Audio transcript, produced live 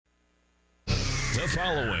The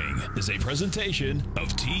following is a presentation of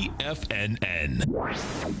TFNN.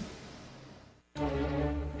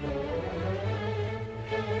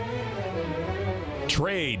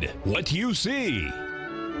 Trade what you see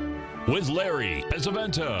with Larry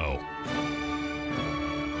Pesavento.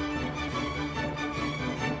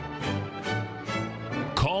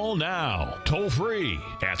 Call now, toll free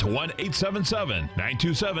at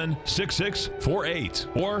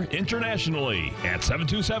 1-877-927-6648 or internationally at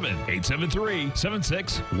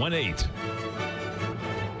 727-873-7618.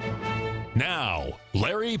 Now,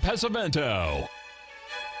 Larry Pesavento.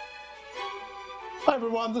 Hi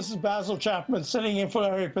everyone, this is Basil Chapman sitting in for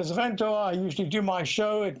Larry Pesavento. I usually do my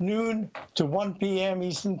show at noon to 1 p.m.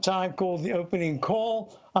 Eastern Time called The Opening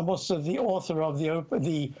Call. I'm also the author of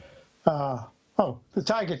the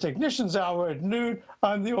Tiger Technicians Hour at noon.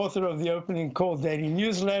 I'm the author of the Opening Call daily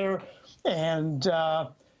newsletter, and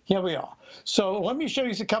here we are. So let me show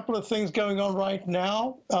you a couple of things going on right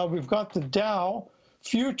now. We've got the Dow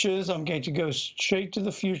futures. I'm going to go straight to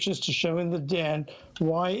the futures to show in the den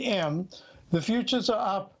YM. The futures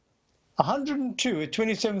are up 102 at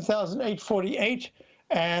 27,848,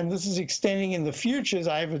 and this is extending in the futures.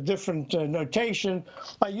 I have a different notation.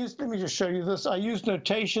 Let me just show you this. I use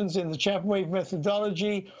notations in the Chapman wave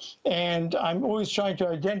methodology, and I'm always trying to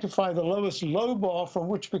identify the lowest low bar from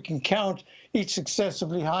which we can count each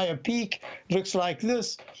successively higher peak. It looks like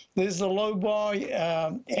this. There's the low bar,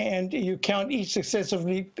 and you count each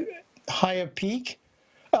successively higher peak,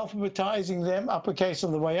 alphabetizing them, uppercase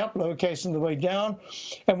on the way up, lowercase on the way down.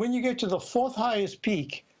 And when you get to the fourth highest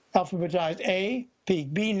peak, alphabetize A,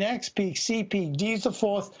 peak B next, peak C, peak D is the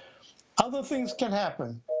fourth. Other things can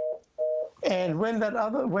happen. And when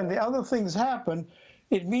the other things happen,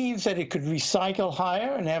 it means that it could recycle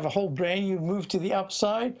higher and have a whole brand new move to the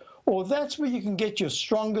upside, or that's where you can get your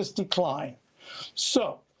strongest decline.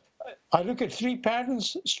 So I look at three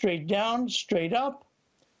patterns: straight down, straight up,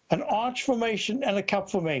 an arch formation, and a cup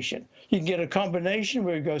formation. You can get a combination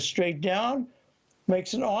where it goes straight down,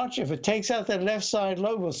 makes an arch. If it takes out that left side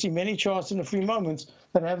low, we'll see many charts in a few moments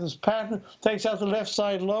that have this pattern, takes out the left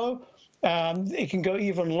side low, it can go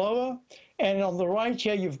even lower. And on the right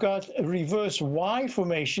here, you've got a reverse Y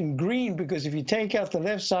formation, green, because if you take out the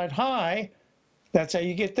left side high, that's how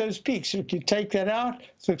you get those peaks. So if you take that out,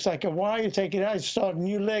 it looks like a Y, you take it out, you start a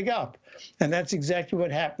new leg up. And that's exactly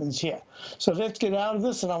what happens here. So let's get out of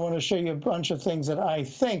this, and I want to show you a bunch of things that I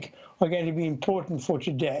think are going to be important for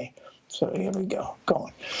today. So here we go,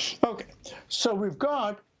 going. Okay, so we've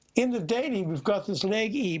got, in the daily, we've got this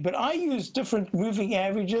leg E, but I use different moving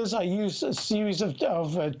averages. I use a series of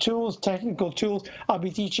tools, technical tools. I'll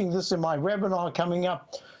be teaching this in my webinar coming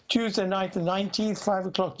up Tuesday night, the 19th, 5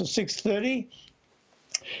 o'clock to 6:30.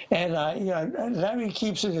 And Larry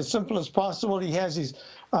keeps it as simple as possible. He has his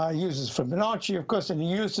uses Fibonacci, of course, and he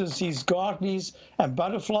uses these Gartleys and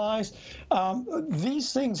butterflies.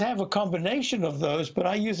 These things have a combination of those, but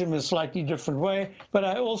I use them in a slightly different way. But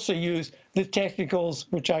I also use the technicals,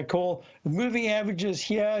 which I call the moving averages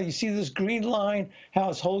here. You see this green line, how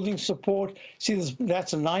it's holding support. See this?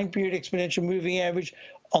 That's a 9-period exponential moving average.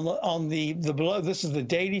 On the below, this is the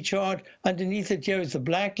daily chart. Underneath it here is the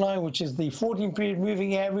black line, which is the 14-period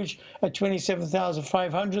moving average at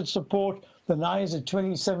 27,500 support. The 9 is at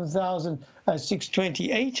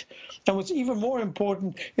 27,628. And what's even more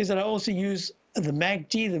important is that I also use the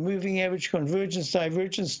MACD, the moving average convergence,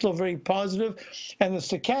 divergence, still very positive, and the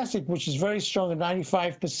stochastic, which is very strong at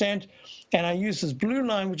 95%. And I use this blue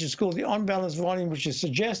line, which is called the on-balance volume, which is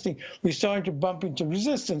suggesting we're starting to bump into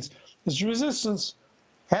resistance. This resistance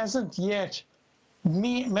hasn't yet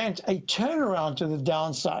meant a turnaround to the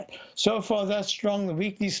downside. So far, that's strong. The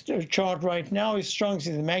weekly chart right now is strong.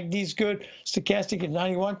 See, the MACD is good. Stochastic at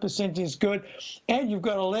 91% is good. And you've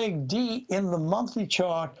got a leg D in the monthly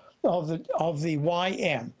chart of the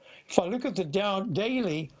YM. If I look at the Dow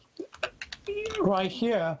daily right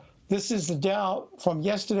here, this is the Dow from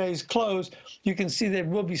yesterday's close. You can see that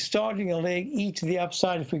we'll be starting a leg E to the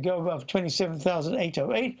upside if we go above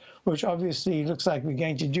 27,808, which obviously looks like we're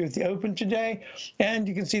going to do at the open today. And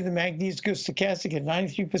you can see the MACD is good. Stochastic at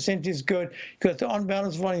 93% is good. You've got the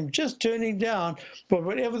on-balance volume just turning down. But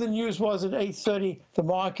whatever the news was at 8:30, the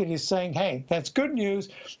market is saying, hey, that's good news.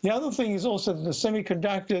 The other thing is also that the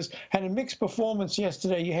semiconductors had a mixed performance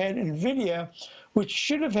yesterday. You had NVIDIA, which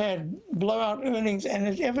should have had blowout earnings, and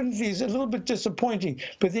it evidently is a little bit disappointing.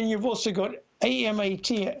 But then you've also got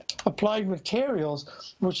AMAT, Applied Materials,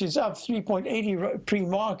 which is up 3.80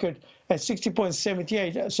 pre-market at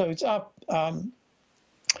 60.78. So it's up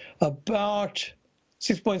about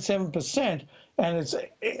 6.7%, and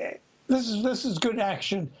this is good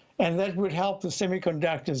action and that would help the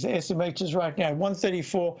semiconductors. The SMH is right now at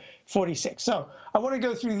 134.46. So I want to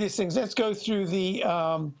go through these things. Let's go through the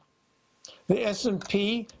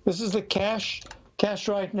S&P. This is the cash. Cash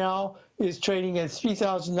right now is trading at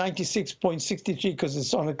 3,096.63 because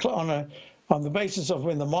it's on the basis of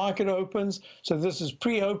when the market opens. So this is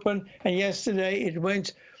pre-open, and yesterday it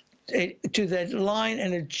went to that line,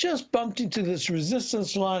 and it just bumped into this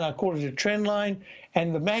resistance line. I call it a trend line,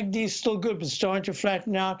 and the MACD is still good, but starting to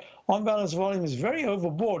flatten out. On balance volume is very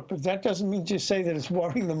overbought, but that doesn't mean to say that it's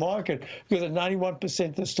worrying the market, because at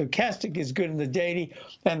 91%, the stochastic is good in the daily,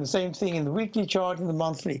 and the same thing in the weekly chart and the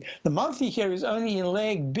monthly. The monthly here is only in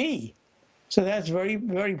leg B. So that's very,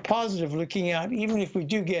 very positive looking out, even if we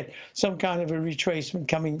do get some kind of a retracement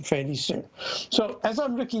coming fairly soon. So as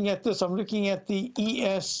I'm looking at this, I'm looking at the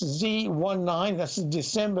ESZ19, that's the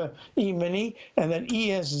December E-mini, and that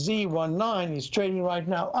ESZ19 is trading right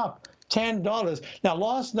now up $10. Now,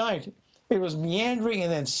 last night, it was meandering,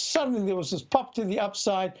 and then suddenly there was this pop to the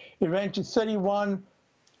upside. It ran to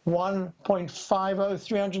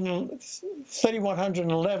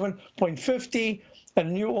 3,111.50. at a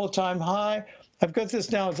new all-time high. I've got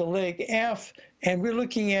this now as a leg F, and we're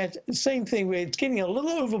looking at the same thing where it's getting a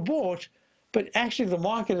little overbought, but actually the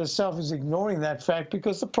market itself is ignoring that fact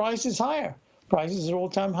because the price is higher. Prices are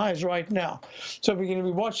all-time highs right now. So we're going to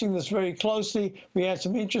be watching this very closely. We had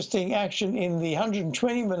some interesting action in the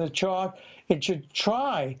 120-minute chart. It should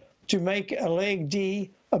try to make a leg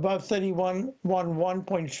D above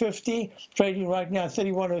 3111.50, trading right now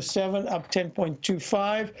 3107, up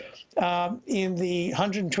 10.25 in the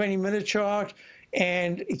 120-minute chart.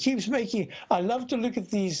 And it keeps making, I love to look at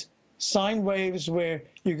these sine waves where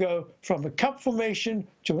you go from a cup formation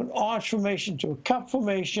to an arch formation to a cup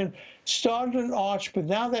formation, started an arch, but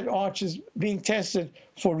now that arch is being tested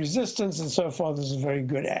for resistance, and so far this is very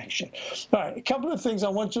good action. All right, a couple of things I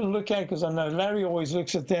want you to look at because I know Larry always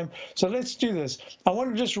looks at them. So let's do this. I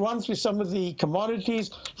want to just run through some of the commodities.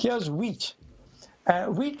 Here's wheat.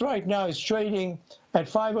 Wheat right now is trading at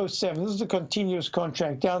 507. This is a continuous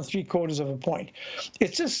contract, down 3/4 of a point.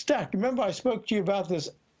 It's just stuck. Remember, I spoke to you about this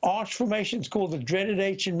arch formation. It's called the dreaded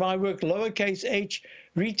H in my work, lowercase h,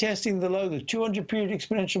 retesting the low, the 200-period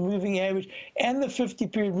exponential moving average, and the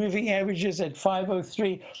 50-period moving averages at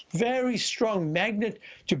 503. Very strong magnet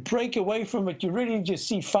to break away from it. You really just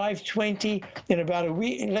see 520 in about a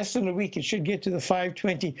week, in less than a week. It should get to the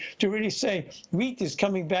 520 to really say wheat is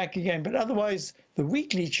coming back again. But otherwise, the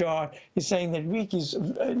weekly chart is saying that wheat is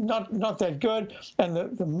not that good, and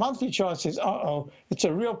the monthly chart says, uh-oh, it's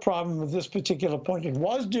a real problem at this particular point. It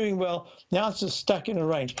was doing well, now it's just stuck in a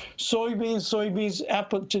range. Soybeans,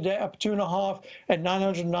 apple today up 2.5 at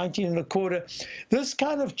 919.25. This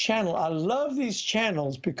kind of channel, I love these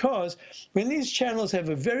channels because when these channels have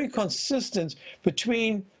a very consistent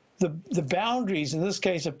between the boundaries, in this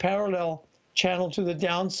case a parallel channel to the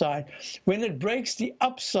downside, when it breaks the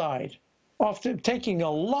upside, after taking a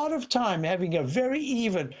lot of time, having a very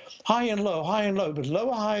even high and low, but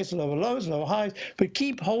lower highs, lower lows, lower highs, but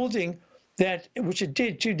keep holding that, which it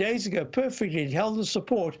did 2 days ago perfectly. It held the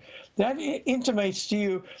support. That intimates to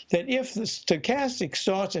you that if the stochastic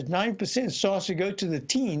starts at 9%, starts to go to the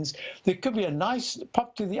teens, there could be a nice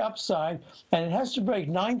pop to the upside, and it has to break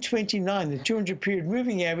 929, the 200-period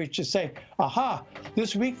moving average, to say, aha,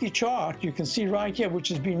 this weekly chart, you can see right here, which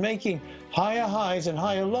has been making higher highs and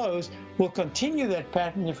higher lows, will continue that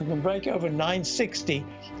pattern if we can break over 960,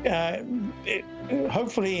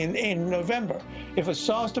 hopefully in November. If it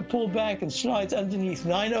starts to pull back and slides underneath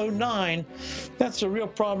 909, that's a real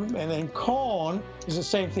problem. And then corn is the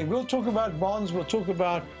same thing. We'll talk about bonds. We'll talk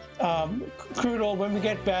about crude oil when we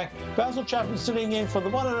get back. Basil Chapman sitting in for the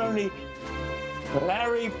one and only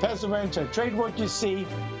Larry Pesavento. Trade what you see.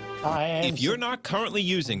 If you're not currently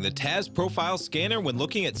using the TAS Profile Scanner when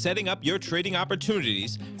looking at setting up your trading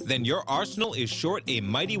opportunities, then your arsenal is short a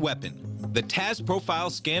mighty weapon. The TAS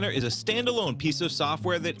Profile Scanner is a standalone piece of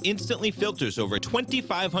software that instantly filters over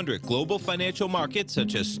 2,500 global financial markets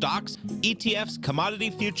such as stocks, ETFs,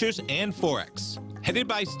 commodity futures, and Forex. Headed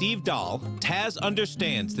by Steve Dahl, TAS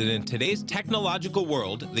understands that in today's technological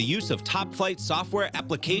world, the use of top-flight software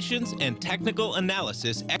applications and technical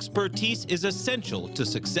analysis expertise is essential to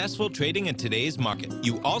successful trading in today's market.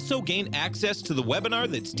 You also gain access to the webinar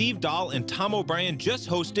that Steve Dahl and Tom O'Brien just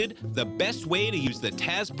hosted, The Best Way to Use the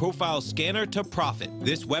TAS Profile Scanner to Profit.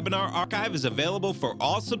 This webinar archive is available for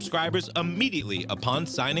all subscribers immediately upon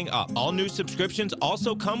signing up. All new subscriptions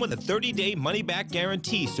also come with a 30-day money-back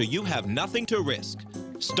guarantee, so you have nothing to risk.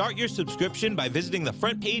 Start your subscription by visiting the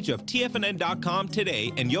front page of TFNN.com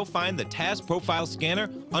today, and you'll find the TAS Profile Scanner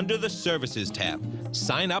under the Services tab.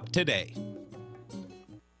 Sign up today.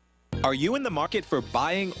 Are you in the market for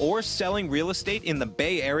buying or selling real estate in the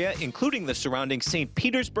Bay Area, including the surrounding St.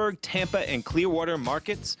 Petersburg, Tampa, and Clearwater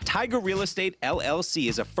markets? Tiger Real Estate LLC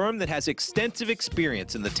is a firm that has extensive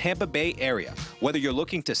experience in the Tampa Bay area. Whether you're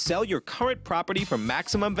looking to sell your current property for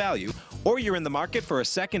maximum value, or you're in the market for a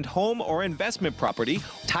second home or investment property,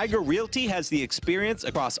 Tiger Realty has the experience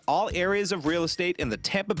across all areas of real estate in the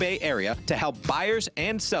Tampa Bay area to help buyers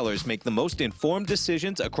and sellers make the most informed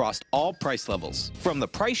decisions across all price levels. From the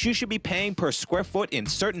price you should be paying per square foot in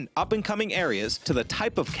certain up-and-coming areas to the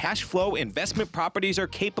type of cash flow investment properties are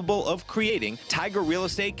capable of creating, Tiger Real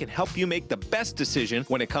Estate can help you make the best decision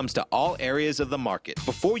when it comes to all areas of the market.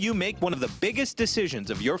 Before you make one of the biggest decisions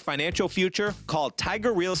of your financial future, call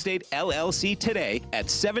Tiger Real Estate LLC today at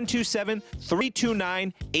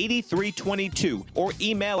 727-329-8322 or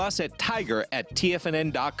email us at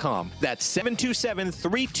tiger@tfnn.com. That's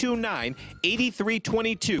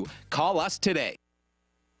 727-329-8322. Call us today.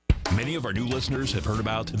 Many of our new listeners have heard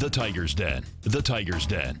about The Tiger's Den. The Tiger's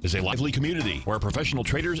Den is a lively community where professional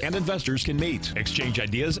traders and investors can meet, exchange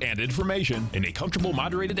ideas and information in a comfortable,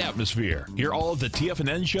 moderated atmosphere. Hear all of the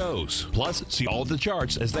TFNN shows, plus see all of the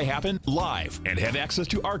charts as they happen live and have access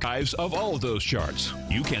to archives of all of those charts.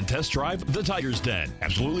 You can test drive The Tiger's Den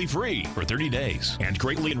absolutely free for 30 days and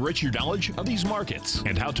greatly enrich your knowledge of these markets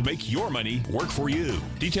and how to make your money work for you.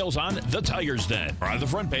 Details on The Tiger's Den are on the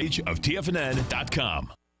front page of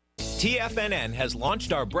TFNN.com. TFNN has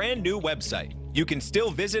launched our brand new website. You can still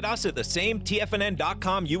visit us at the same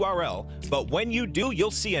TFNN.com URL, but when you do, you'll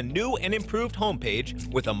see a new and improved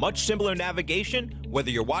homepage with a much simpler navigation, whether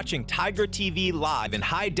you're watching Tiger TV live in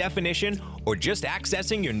high definition or just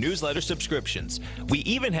accessing your newsletter subscriptions. We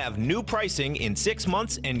even have new pricing in 6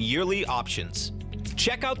 months and yearly options.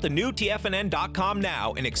 Check out the new TFNN.com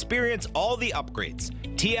now and experience all the upgrades.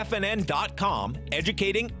 TFNN.com,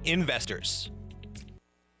 educating investors.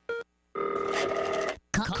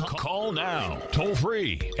 Call now, toll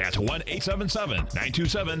free at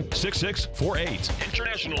 1-877-927-6648.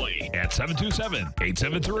 Internationally at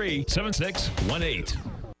 727-873-7618.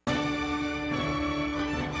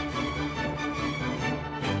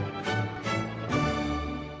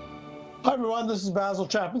 Hi everyone, this is Basil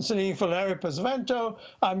Chapman sitting in for Larry Pesavento.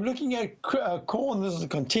 I'm looking at corn. This is a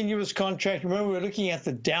continuous contract. Remember, we're looking at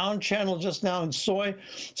the down channel just now in soy.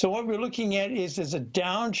 So what we're looking at is there's a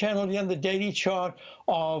down channel here on the daily chart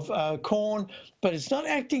of corn, but it's not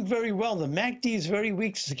acting very well. The MACD is very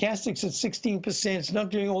weak. Stochastic's at 16%. It's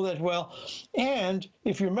not doing all that well. And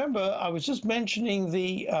if you remember, I was just mentioning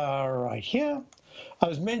the, right here, I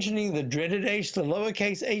was mentioning the dreaded H, the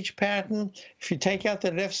lowercase h pattern. If you take out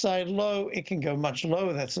the left side low, it can go much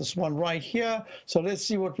lower. That's this one right here. So let's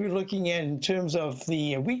see what we're looking at in terms of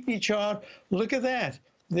the weekly chart. Look at that.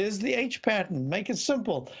 There's the H pattern. Make it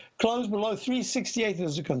simple. Close below 368,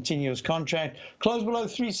 there's a continuous contract. Close below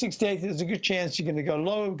 368, there's a good chance you're going to go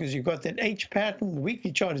lower because you've got that H pattern. The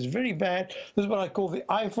weekly chart is very bad. This is what I call the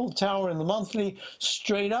Eiffel Tower in the monthly.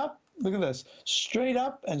 Straight up. Look at this, straight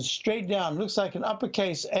up and straight down. Looks like an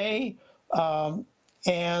uppercase A,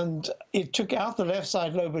 and it took out the left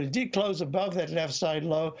side low, but it did close above that left side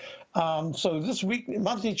low. So this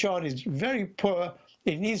monthly chart is very poor.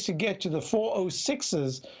 It needs to get to the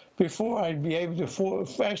 406s before I'd be able to,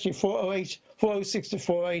 actually 408, 406 to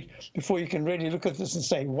 408, before you can really look at this and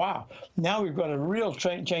say, wow, now we've got a real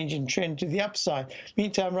change in trend to the upside.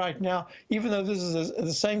 Meantime, right now, even though this is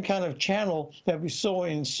the same kind of channel that we saw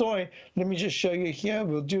in soy, let me just show you here.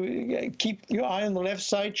 We'll do, keep your eye on the left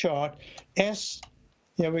side chart. S,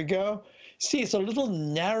 there we go. See, it's a little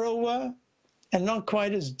narrower and not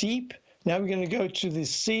quite as deep. Now we're going to go to the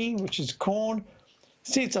C, which is corn.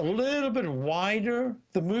 See, it's a little bit wider,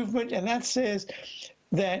 the movement, and that says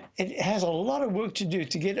that it has a lot of work to do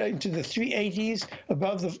to get into the 380s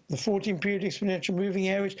above the 14-period exponential moving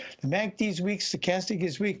average. The MACD is weak, stochastic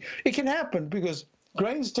is weak. It can happen because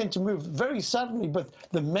grains tend to move very suddenly, but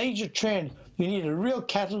the major trend, you need a real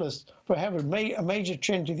catalyst for having a major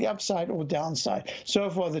trend to the upside or downside. So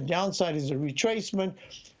far, the downside is a retracement,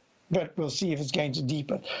 but we'll see if it's going to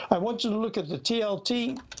deepen. I want you to look at the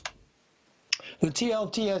TLT. The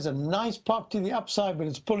TLT has a nice pop to the upside, but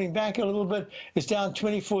it's pulling back a little bit. It's down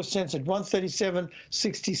 24 cents at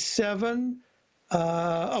 137.67.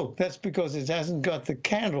 Oh, that's because it hasn't got the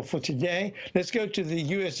candle for today. Let's go to the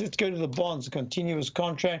US. Let's go to the bonds, the continuous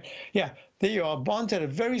contract. Yeah, there you are. Bonds had a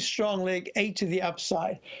very strong leg A to the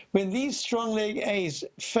upside. When these strong leg A's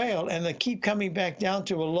fail and they keep coming back down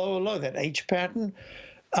to a lower low, that H pattern,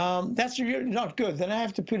 that's really not good. Then I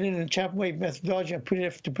have to put in a Chapman wave methodology. I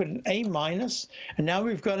have to put an A minus, and now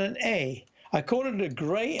we've got an A. I call it a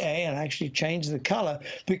gray A, and I actually changed the color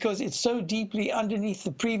because it's so deeply underneath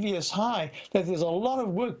the previous high that there's a lot of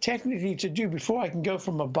work technically to do before I can go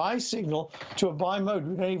from a buy signal to a buy mode.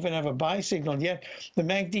 We don't even have a buy signal yet. The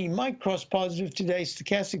MACD might cross positive today.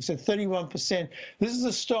 Stochastics at 31%. This is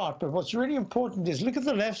a start, but what's really important is look at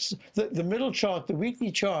the middle chart, the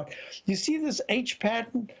weekly chart. You see this H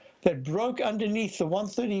pattern that broke underneath the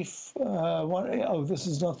 130, oh, this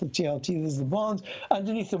is not the TLT, this is the bonds,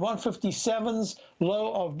 underneath the 157s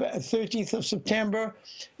low of 13th of September.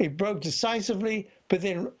 It broke decisively, but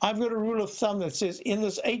then I've got a rule of thumb that says in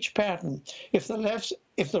this H pattern, if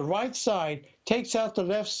the right side takes out the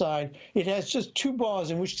left side, it has just 2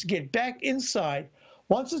 bars in which to get back inside.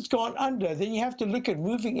 Once it's gone under, then you have to look at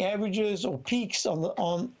moving averages or peaks on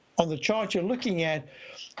the chart you're looking at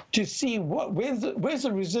to see where's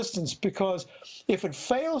the resistance, because if it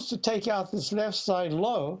fails to take out this left side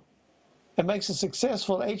low and makes a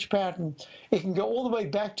successful H pattern, it can go all the way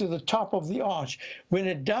back to the top of the arch. When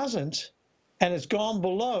it doesn't, and it's gone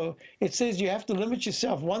below, it says you have to limit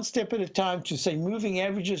yourself one step at a time to, say, moving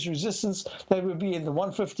averages resistance. That would be in the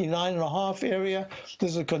 159.5 area.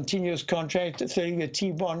 This is a continuous contract, a 30-year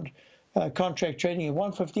T-bond contract trading at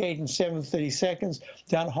 158 and 7/30 seconds,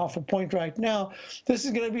 down half a point right now. This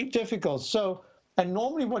is going to be difficult. So, and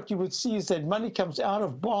normally what you would see is that money comes out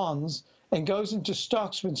of bonds and goes into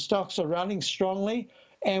stocks when stocks are running strongly,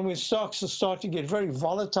 and when stocks start to get very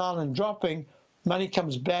volatile and dropping, money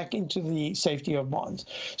comes back into the safety of bonds.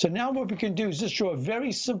 So now what we can do is just draw a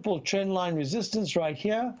very simple trend line resistance right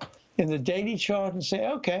here in the daily chart and say,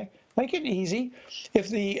 okay, make it easy. If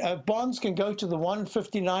the bonds can go to the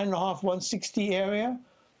 159.5, 160 area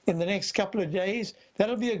in the next couple of days,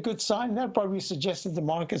 that'll be a good sign. That'll probably suggest that the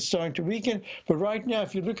market's starting to weaken. But right now,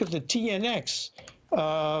 if you look at the TNX,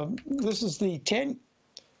 this is the TNX.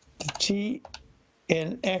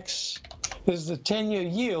 This is the 10-year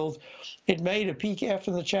yield. It made a peak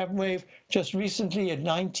after the Chapman wave just recently at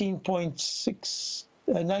 19.71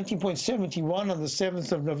 on the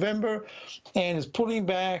 7th of November, and is pulling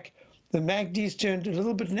back. The MACD's turned a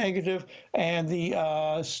little bit negative, and the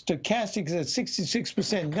stochastics is at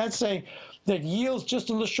 66%. That's saying that yields just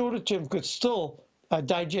in the shorter term could still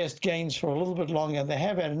digest gains for a little bit longer. They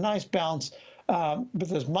have had a nice bounce, but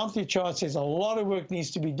this monthly chart says a lot of work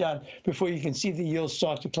needs to be done before you can see the yields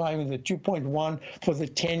start to climb in the 2.1 for the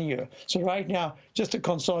 10-year. So right now, just a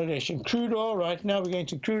consolidation. Crude oil, right now we're going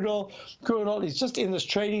to crude oil. Crude oil is just in this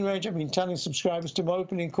trading range. I've been telling subscribers to my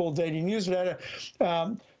opening call daily newsletter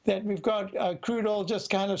that we've got crude oil just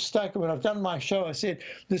kind of stuck. When I've done my show, I said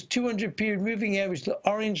this 200-period moving average, the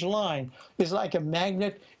orange line, is like a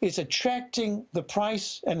magnet. It's attracting the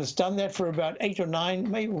price, and it's done that for about 8 or 9,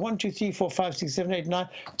 maybe 1, 2, 3, 4, 5, 6, 7, 8, 9,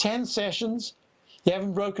 10 sessions. You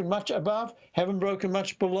haven't broken much above, haven't broken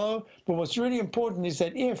much below. But what's really important is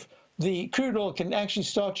that if the crude oil can actually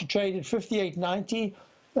start to trade at 58.90,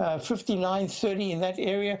 59.30 in that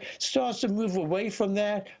area, starts to move away from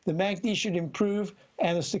that, the MACD should improve,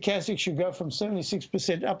 and the stochastic should go from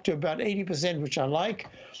 76% up to about 80%, which I like.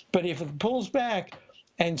 But if it pulls back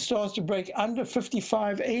and starts to break under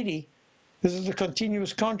 55.80, this is a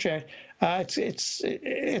continuous contract, it's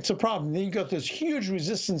a problem. Then you've got this huge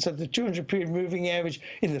resistance at the 200-period moving average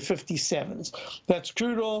in the 57s. That's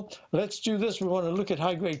crude oil. Let's do this. We want to look at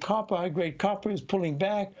high-grade copper. High-grade copper is pulling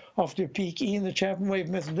back after a peak E in the Chapman wave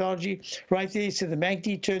methodology. Right there, you see the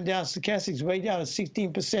MACD turned down. Stochastics way down at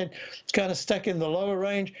 16%. It's kind of stuck in the lower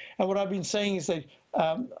range. And what I've been saying is that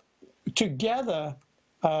together,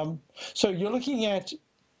 so you're looking at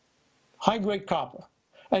high-grade copper.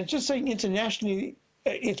 And just saying internationally,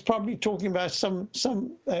 it's probably talking about some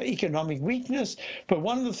economic weakness. But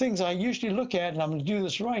one of the things I usually look at, and I'm going to do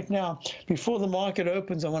this right now, before the market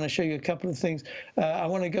opens, I want to show you a couple of things. I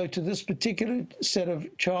want to go to this particular set of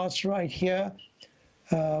charts right here.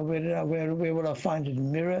 Where will I find it?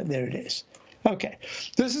 Mirror? There it is. Okay.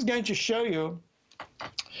 This is going to show you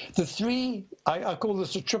the three, I call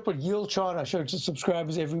this a triple yield chart. I show it to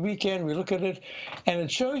subscribers every weekend. We look at it, and it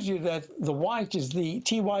shows you that the white is the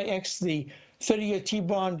TYX, the 30-year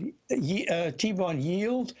T-bond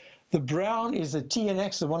yield. The brown is the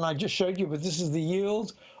TNX, the one I just showed you, but this is the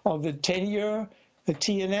yield of the 10-year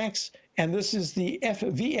TNX, and this is the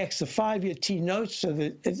VX, the 5-year T-note, so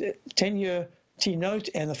the 10-year T-note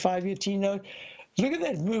and the 5-year T-note. Look at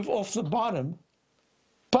that move off the bottom,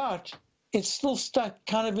 but it's still stuck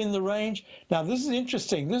kind of in the range. Now, this is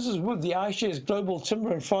interesting. This is with the iShares Global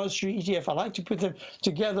Timber and Forestry ETF. I like to put them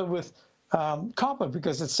together with copper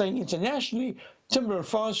because it's saying internationally Timber and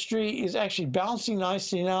forestry is actually bouncing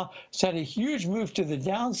nicely now. It's had a huge move to the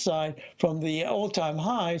downside from the all-time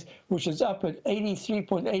highs, which is up at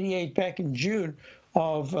 83.88 back in June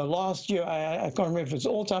of last year. I can't remember if it's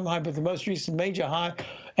all-time high, but the most recent major high.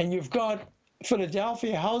 And you've got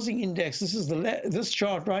Philadelphia Housing Index. This is this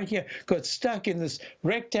chart right here, got stuck in this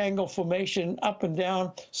rectangle formation, up and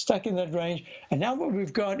down, stuck in that range. And now what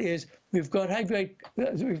we've got is we've got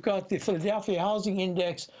the Philadelphia Housing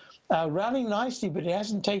Index rallying nicely, but it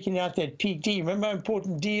hasn't taken out that peak D. Remember how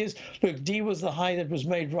important D is? Look, D was the high that was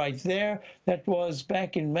made right there. That was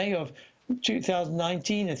back in May of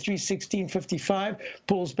 2019 at 316.55,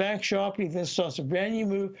 pulls back sharply, then starts a brand new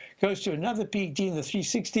move, goes to another peak D in the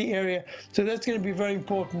 360 area. So that's going to be very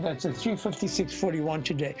important. That's at 356.41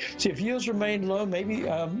 today. So if yields remain low, maybe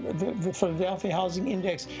the Philadelphia Housing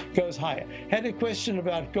Index goes higher. Had a question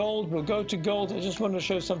about gold. We'll go to gold. I just want to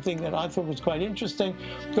show something that I thought was quite interesting.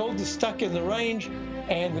 Gold is stuck in the range,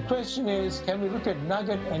 and the question is, can we look at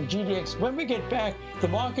Nugget and GDX? When we get back, the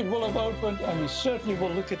market will have opened, and we certainly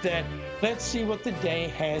will look at that. Let's see what the day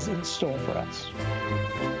has in store for us.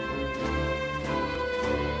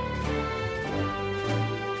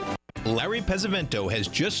 Larry Pesavento has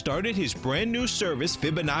just started his brand new service,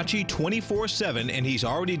 Fibonacci 24/7, and he's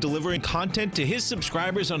already delivering content to his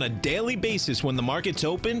subscribers on a daily basis when the market's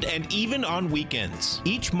opened and even on weekends.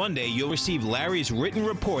 Each Monday, you'll receive Larry's written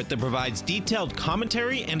report that provides detailed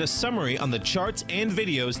commentary and a summary on the charts and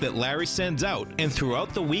videos that Larry sends out. And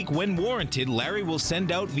throughout the week, when warranted, Larry will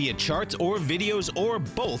send out via charts or videos or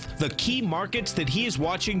both the key markets that he is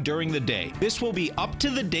watching during the day. This will be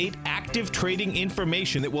up-to-the-date, active trading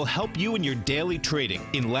information that will help you in your daily trading.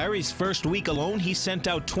 In Larry's first week alone, he sent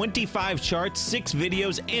out 25 charts, 6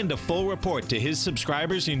 videos, and a full report to his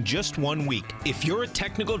subscribers in just 1 week. If you're a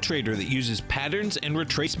technical trader that uses patterns and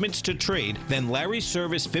retracements to trade, then Larry's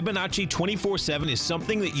service Fibonacci 24/7 is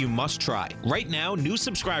something that you must try. Right now, new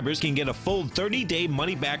subscribers can get a full 30-day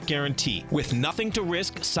money-back guarantee. With nothing to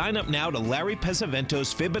risk, sign up now to Larry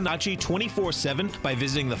Pesavento's Fibonacci 24/7 by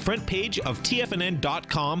visiting the front page of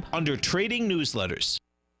TFNN.com under Trading Newsletters.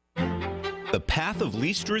 The Path of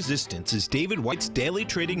Least Resistance is David White's daily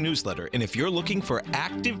trading newsletter, and if you're looking for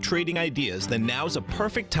active trading ideas, then now's a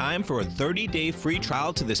perfect time for a 30-day free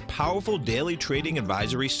trial to this powerful daily trading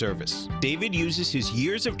advisory service. David uses his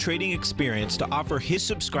years of trading experience to offer his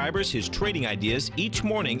subscribers his trading ideas each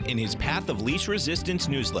morning in his Path of Least Resistance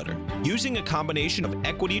newsletter. Using a combination of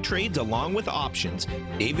equity trades along with options,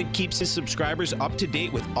 David keeps his subscribers up to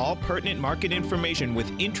date with all pertinent market information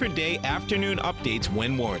with intraday afternoon updates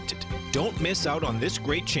when warranted. Don't miss out on this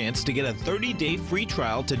great chance to get a 30-day free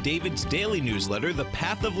trial to David's daily newsletter, The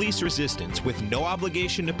Path of Least Resistance, with no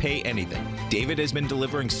obligation to pay anything. David has been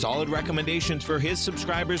delivering solid recommendations for his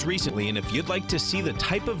subscribers recently, and if you'd like to see the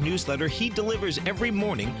type of newsletter he delivers every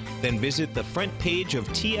morning, then visit the front page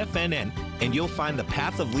of TFNN, and you'll find The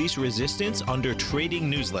Path of Least Resistance under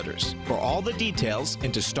Trading Newsletters. For all the details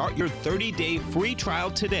and to start your 30-day free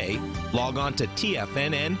trial today, log on to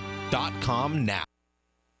TFNN.com now.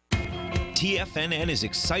 TFNN is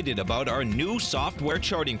excited about our new software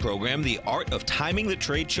charting program, The Art of Timing the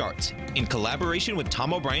Trade Charts. In collaboration with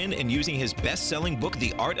Tom O'Brien and using his best-selling book,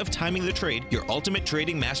 The Art of Timing the Trade, Your Ultimate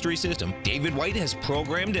Trading Mastery System, David White has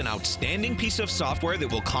programmed an outstanding piece of software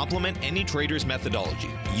that will complement any trader's methodology.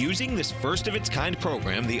 Using this first-of-its-kind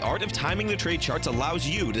program, The Art of Timing the Trade Charts allows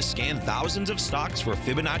you to scan thousands of stocks for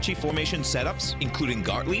Fibonacci formation setups, including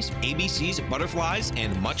Gartley's, ABC's, butterflies,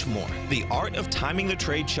 and much more. The Art of Timing the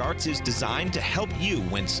Trade Charts is designed to help you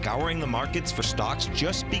when scouring the markets for stocks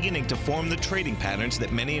just beginning to form the trading patterns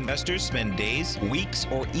that many investors spend days, weeks,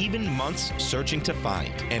 or even months searching to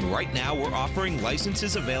find. And right now, we're offering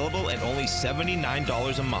licenses available at only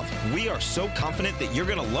 $79 a month. We are so confident that you're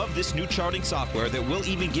going to love this new charting software that will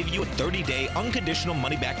even give you a 30-day unconditional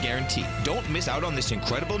money-back guarantee. Don't miss out on this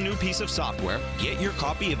incredible new piece of software. Get your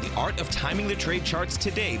copy of The Art of Timing the Trade Charts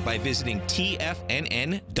today by visiting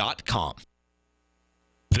TFNN.com.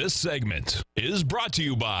 This segment is brought to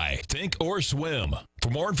you by Think or Swim. For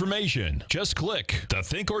more information, just click the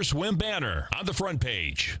Think or Swim banner on the front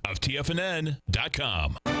page of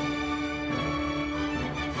TFNN.com.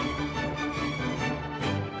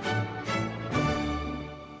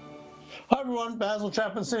 Hi, everyone. Basil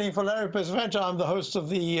Chapman sitting for Larry Pesavento. I'm the host of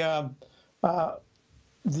the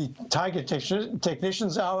Tiger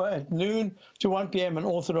Technicians Hour at noon to 1 p.m. and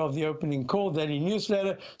author of the Opening Call daily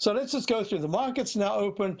newsletter. So let's just go through. The market's now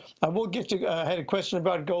open. I will get to, I had a question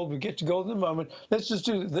about gold. We'll get to gold in a moment. Let's just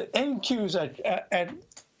do the NQs at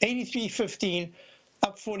 83.15,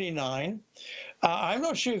 up 49. I'm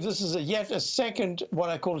not sure if this is yet a second, what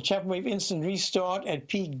I call a Chapman Wave instant restart at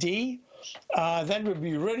peak D, That would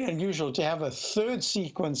be really unusual to have a third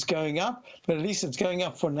sequence going up, but at least it's going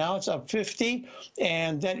up for now. It's up 50,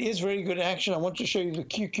 and that is very good action. I want to show you the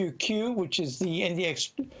QQQ, which is the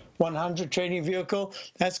NDX 100 trading vehicle.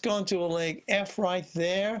 That's gone to a leg F right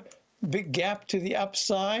there. Big gap to the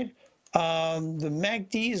upside. The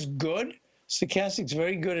MACD is good. Stochastic's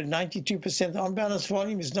very good at 92%. The unbalanced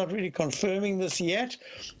volume is not really confirming this yet.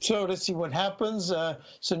 So let's see what happens.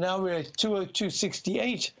 So now we're at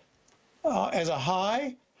 202.68 as a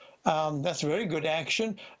high. That's very good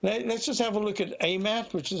action. Let's just have a look at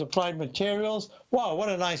AMAT, which is Applied Materials. Wow, what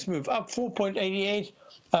a nice move. Up 4.88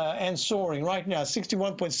 and soaring right now,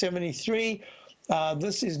 61.73.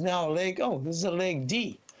 This is now a leg, this is a leg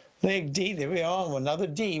D. Leg D, there we are, another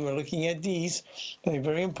D. We're looking at Ds. They're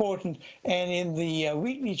very important. And in the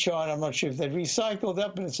weekly chart, I'm not sure if that recycled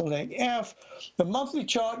up, but it's a leg F. The monthly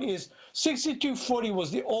chart is 62.40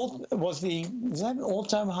 is that an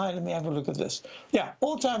all-time high? Let me have a look at this. Yeah,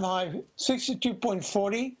 all-time high,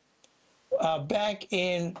 62.40 back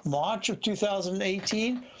in March of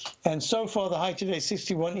 2018. And so far, the high today is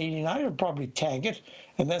 61.89. I'll probably tag it.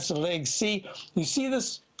 And that's the leg C. You see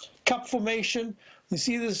this cup formation? You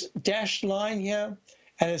see this dashed line here,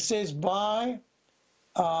 and it says that's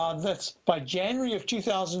by January of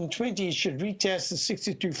 2020, it should retest the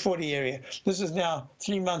 62.40 area. This is now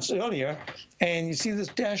 3 months earlier, and you see this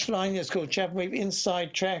dashed line here. It's called Chapman Wave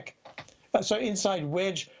inside inside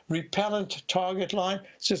wedge repellent target line.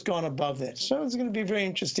 It's just gone above that. So it's going to be very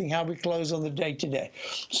interesting how we close on the day today.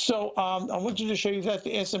 So I want you to show you that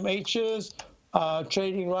the SMHs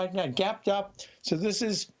trading right now, gapped up. So this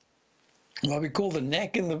is what we call the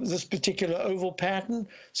neck in this particular oval pattern.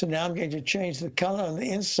 So now I'm going to change the color on the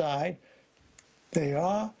inside. There you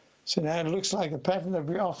are. So now it looks like a pattern that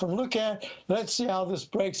we often look at. Let's see how this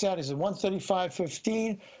breaks out. Is it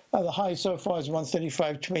 135.15? The high so far is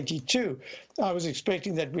 135.22. I was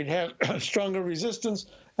expecting that we'd have stronger resistance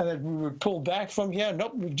and that we would pull back from here.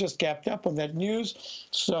 Nope, we've just gapped up on that news.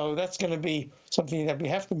 So that's going to be something that we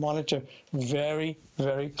have to monitor very,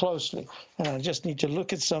 very closely. And I just need to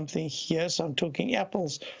look at something here. So I'm talking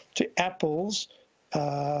apples to apples.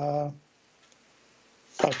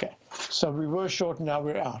 Okay, so we were short, now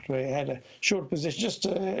we're out. We had a short position, just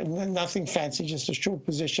nothing fancy, just a short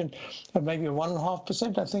position of maybe a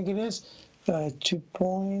 1.5%, I think it is. 2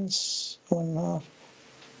 points,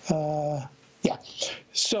 1.5. Yeah,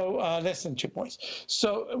 so less than 2 points.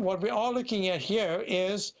 So what we are looking at here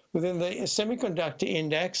is within the semiconductor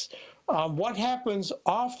index, what happens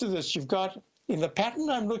after this? You've got, in the pattern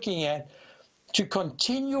I'm looking at, to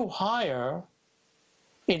continue higher,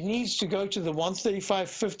 it needs to go to the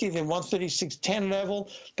 135.50, then 136.10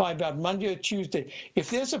 level by about Monday or Tuesday.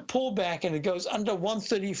 If there's a pullback and it goes under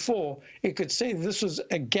 134, it could say this was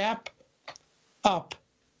a gap up,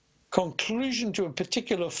 conclusion to a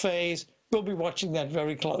particular phase. We'll be watching that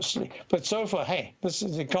very closely. But so far, hey,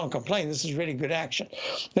 you can't complain. This is really good action.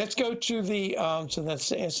 Let's go to the, so that's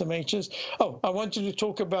the SMHs. Oh, I wanted to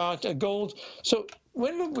talk about gold. So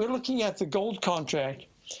when we're looking at the gold contract,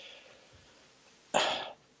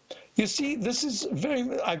 you see, this is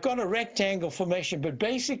I've got a rectangle formation, but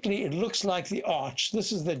basically it looks like the arch.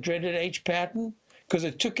 This is the dreaded H pattern because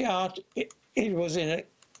it took out, it was in a,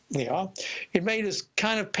 there. It made this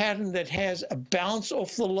kind of pattern that has a bounce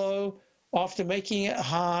off the low after making it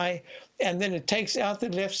high, and then it takes out the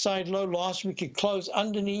left side low. Last week it closed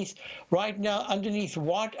underneath. Right now, underneath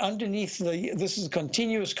what? Underneath this is a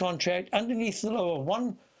continuous contract, underneath the low of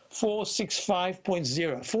 1465.0.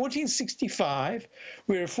 1465,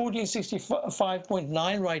 we're at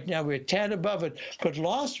 1465.9 right now. We're a tad above it. But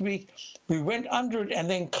last week, we went under it and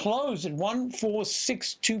then closed at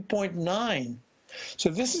 1462.9. So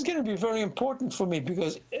this is going to be very important for me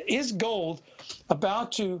because is gold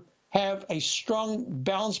about to have a strong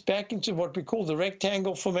bounce back into what we call the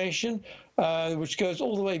rectangle formation, which goes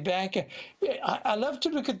all the way back. I love to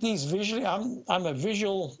look at these visually. I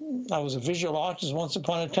was a visual artist once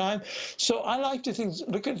upon a time, so I like to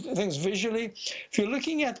look at things visually. If you're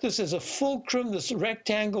looking at this as a fulcrum, this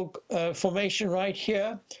rectangle formation right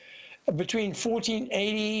here, between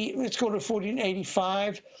 1480, let's call it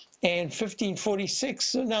 1485, and 1546,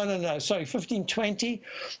 sorry, 1520.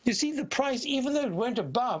 You see the price, even though it went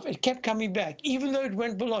above, it kept coming back. Even though it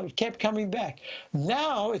went below, it kept coming back.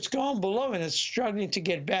 Now it's gone below and it's struggling to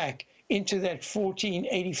get back into that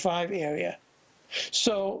 1485 area.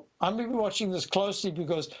 So I'm going to be watching this closely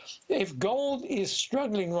because if gold is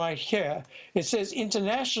struggling right here, it says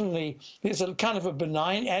internationally there's a kind of a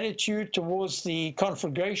benign attitude towards the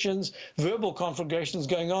conflagrations, verbal conflagrations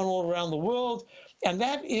going on all around the world. And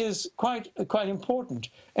that is quite important.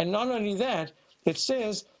 And not only that, it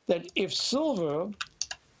says that if silver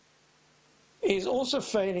is also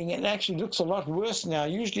fading and actually looks a lot worse now.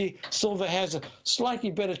 Usually silver has a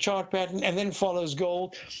slightly better chart pattern and then follows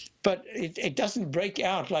gold, but it doesn't break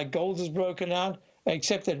out like gold has broken out,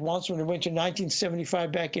 except that once when it went to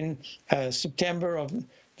 1975 back in September of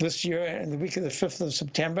this year, and the week of the 5th of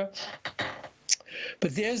September.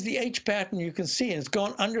 But there's the H pattern you can see, and it's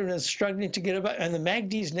gone under and it's struggling to get about, and the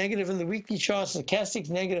MACD is negative in the weekly charts, the stochastic's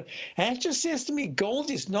negative. And it just says to me,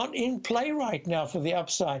 gold is not in play right now for the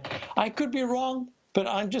upside. I could be wrong, but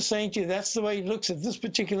I'm just saying to you, that's the way it looks at this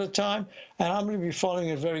particular time, and I'm going to be following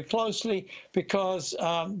it very closely because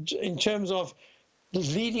in terms of the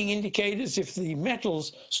leading indicators, if the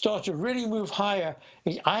metals start to really move higher,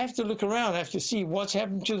 I have to look around. I have to see what's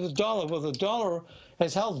happened to the dollar. Well, the dollar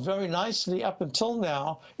has held very nicely up until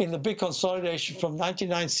now in the big consolidation from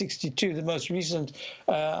 1962, the most recent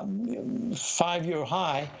 5-year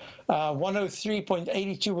high.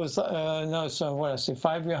 103.82 was, no, so what I say,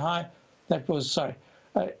 5-year high? That was, sorry,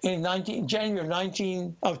 in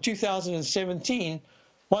January of 2017,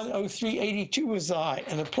 103.82 was the high,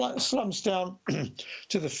 and it slumps down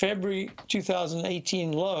to the February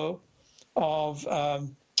 2018 low of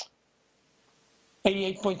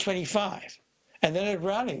 88.25, and then it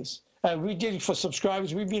rallies. We did it for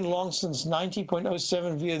subscribers. We've been long since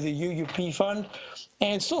 90.07 via the UUP fund,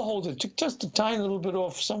 and still hold it. Took just a tiny little bit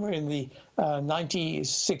off somewhere in the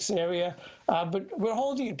 96 area, but we're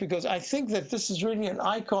holding it because I think that this is really an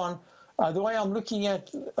icon. The way I'm looking at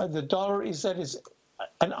the dollar is that it's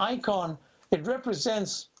an icon. It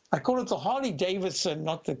represents, I call it the Harley-Davidson,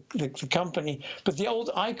 not the company, but the old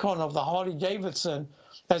icon of the Harley-Davidson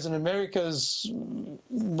as an America's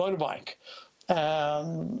motorbike.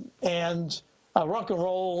 And rock and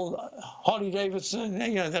roll, Harley-Davidson,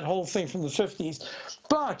 you know, that whole thing from the 50s.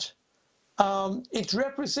 But it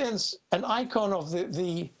represents an icon of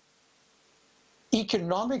the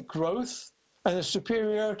economic growth and the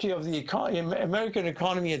superiority of the American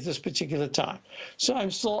economy at this particular time. So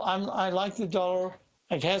I like the dollar.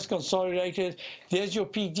 It has consolidated. There's your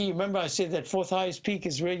PD. Remember I said that fourth highest peak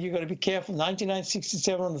is really, you've got to be careful.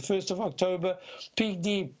 99.67 on the 1st of October. Peak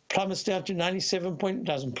D plummets down to 97 point,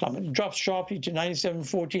 doesn't plummet, it drops sharply to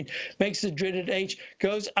 97.14, makes the dreaded H,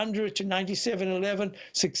 goes under it to 97.11.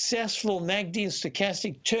 Successful MACD and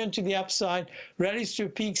stochastic turn to the upside, rallies to a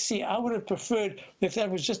peak C. I would have preferred if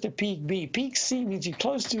that was just a peak B. Peak C means you're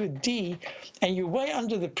close to a D and you're way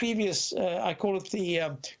under the previous, I call it the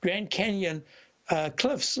Grand Canyon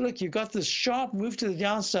cliffs. Look, you got this sharp move to the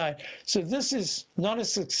downside. So this is not a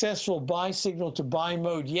successful buy signal to buy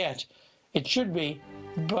mode yet. It should be,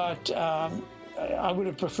 but I would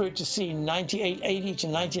have preferred to see 98.80 to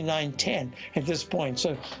 99.10 at this point.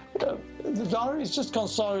 So the dollar is just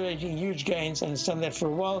consolidating huge gains, and it's done that for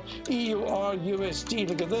a while. EUR, USD,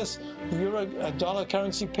 look at this. Euro, dollar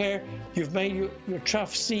currency pair. You've made your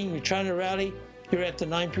trough scene. You're trying to rally. You're at the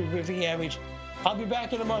 9-period moving average. I'll be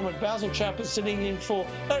back in a moment. Basil Chapman sitting in for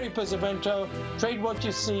Larry Pesavento. Trade what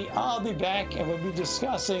you see. I'll be back, and we'll be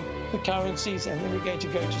discussing the currencies, and then we're going to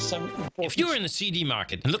go to some important... If you're in the CD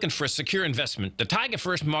market and looking for a secure investment, the Tiger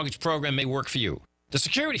First Mortgage Program may work for you. The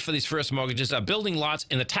security for these first mortgages are building lots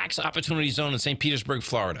in the tax opportunity zone in St. Petersburg,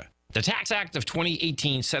 Florida. The Tax Act of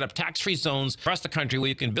 2018 set up tax-free zones across the country where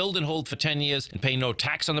you can build and hold for 10 years and pay no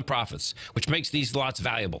tax on the profits, which makes these lots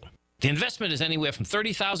valuable. The investment is anywhere from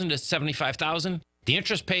 $30,000 to $75,000. The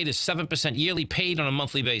interest paid is 7% yearly, paid on a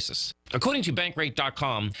monthly basis. According to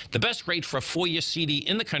Bankrate.com, the best rate for a 4-year CD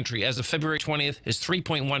in the country as of February 20th is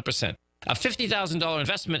 3.1%. A $50,000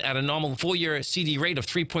 investment at a normal 4-year CD rate of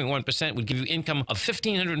 3.1% would give you income of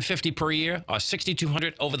 $1,550 per year or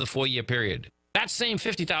 $6,200 over the 4-year period. That same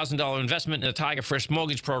 $50,000 investment in the Tiger First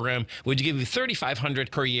Mortgage Program would give you $3,500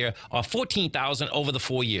 per year or $14,000 over the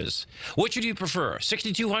 4 years. Which would you prefer,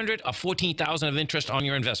 $6,200 or $14,000 of interest on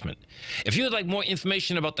your investment? If you would like more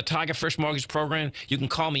information about the Tiger First Mortgage Program, you can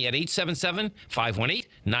call me at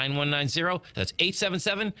 877-518-9190. That's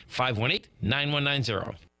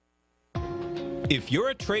 877-518-9190. If you're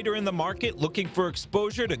a trader in the market looking for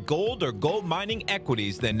exposure to gold or gold mining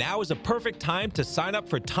equities, then now is a perfect time to sign up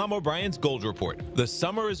for Tom O'Brien's Gold Report. The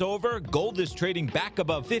summer is over, gold is trading back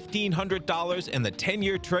above $1,500, and the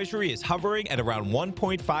 10-year Treasury is hovering at around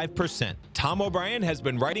 1.5%. Tom O'Brien has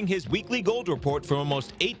been writing his weekly gold report for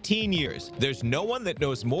almost 18 years. There's no one that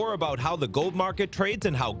knows more about how the gold market trades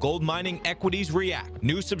and how gold mining equities react.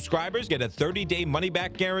 New subscribers get a 30-day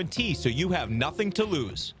money-back guarantee, so you have nothing to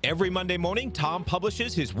lose. Every Monday morning, Tom Tom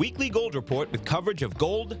publishes his weekly gold report with coverage of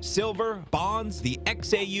gold, silver, bonds, the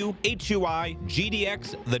XAU, HUI,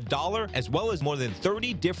 GDX, the dollar, as well as more than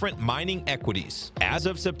 30 different mining equities. As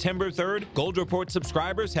of September 3rd, Gold Report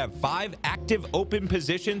subscribers have 5 active open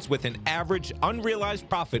positions with an average unrealized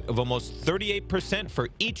profit of almost 38% for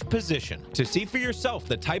each position. To see for yourself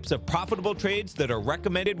the types of profitable trades that are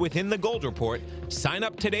recommended within the Gold Report, sign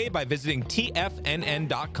up today by visiting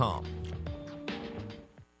TFNN.com.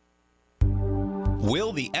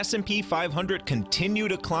 Will the S&P 500 continue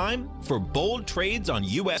to climb? For bold trades on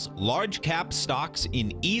U.S. large-cap stocks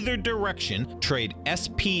in either direction, trade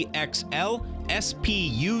SPXL,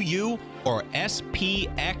 SPUU, or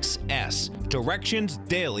SPXS. Directions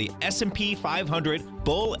Daily S&P 500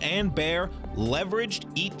 Bull and Bear Leveraged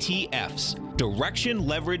ETFs. Direction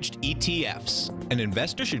Leveraged ETFs. An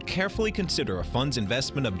investor should carefully consider a fund's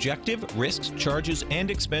investment objective, risks, charges,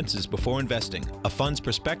 and expenses before investing. A fund's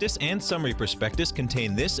prospectus and summary prospectus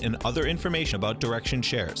contain this and other information about Direction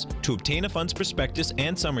shares. To obtain a fund's prospectus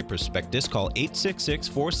and summary prospectus, call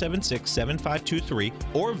 866-476-7523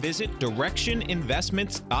 or visit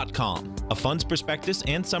directioninvestments.com. A fund's prospectus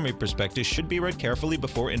and summary prospectus should be read carefully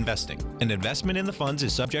before investing. An investment in the funds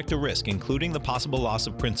is subject to risk, including the possible loss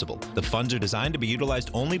of principal. The funds are designed to be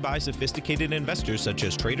utilized only by sophisticated investors such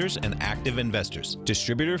as traders and active investors.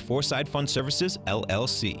 Distributor Foreside Fund Services,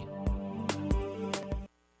 LLC.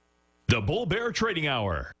 The Bull Bear Trading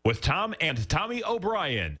Hour with Tom and Tommy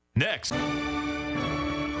O'Brien. Next.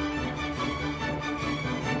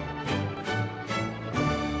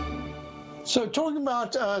 So talking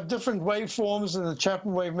about different waveforms in the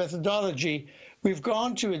Chapman wave methodology, we've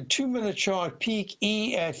gone to a 2-minute chart peak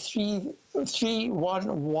E at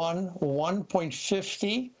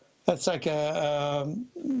 3111.50. That's like and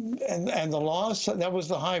the loss, that was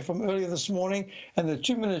the high from earlier this morning. And the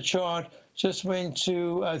 2-minute chart just went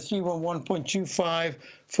to 311.25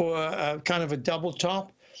 for kind of a double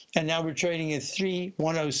top. And now we're trading at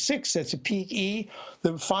 3106. That's a peak E.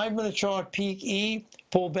 The 5-minute chart peak E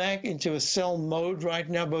pulled back into a sell mode right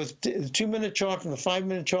now. Both the 2-minute chart and the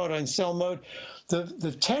 5-minute chart are in sell mode. The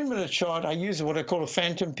 10-minute chart, I use what I call a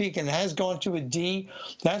phantom peak, and it has gone to a D.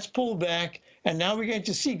 That's pulled back. And now we're going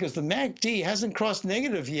to see, because the MACD hasn't crossed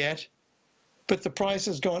negative yet, but the price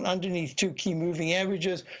has gone underneath 2 key moving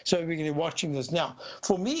averages, so we're going to be watching this. Now,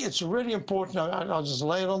 for me, it's really important. I'll just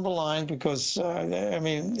lay it on the line because, I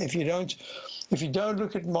mean, if you don't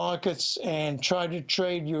look at markets and try to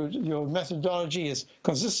trade your methodology as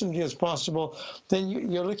consistently as possible, then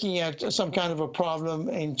you're looking at some kind of a problem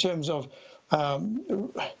in terms of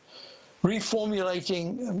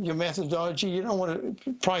reformulating your methodology. You don't want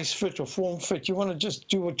to price fit or form fit. You want to just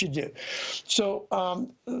do what you do. So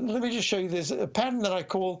let me just show you this, a pattern that I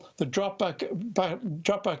call the drop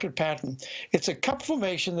bucket pattern. It's a cup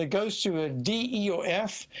formation that goes to a D, E, or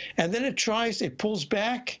F, and then it pulls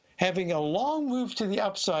back, having a long move to the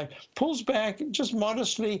upside, pulls back just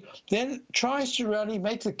modestly, then tries to rally,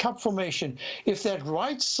 make the cup formation. If that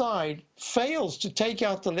right side fails to take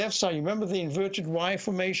out the left side, you remember the inverted Y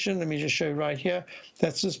formation? Let me just show you right here.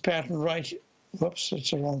 That's this pattern right here. Whoops,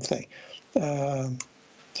 that's the wrong thing.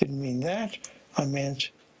 Didn't mean that. I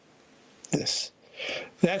meant this.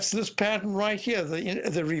 That's this pattern right here,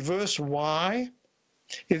 the reverse Y.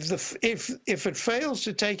 If it fails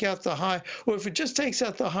to take out the high, or if it just takes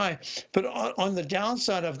out the high, but on the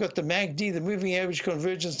downside, I've got the MACD, the moving average,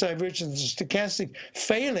 convergence, divergence, stochastic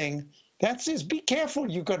failing. That says be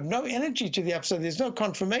careful. You've got no energy to the upside. There's no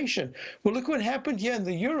confirmation. Well, look what happened here in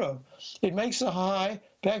the euro. It makes a high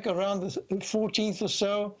back around the 14th or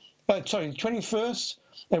so. 21st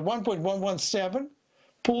at 1.117,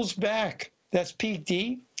 pulls back. That's peak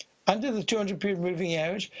D. Under the 200-period moving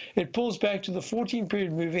average, it pulls back to the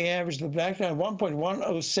 14-period moving average, the black line,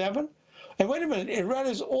 1.107. And wait a minute, it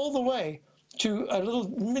rallies all the way to a little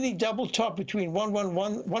mini double top between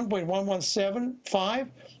 1.175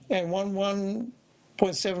 and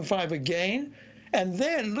 1.75 again. And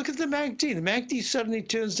then look at the MACD. The MACD suddenly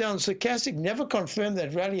turns down. Stochastic never confirmed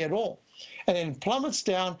that rally at all. And then plummets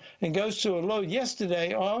down and goes to a low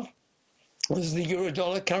yesterday of, this is the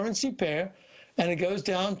euro-dollar currency pair, and it goes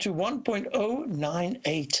down to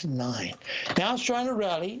 1.0989. Now it's trying to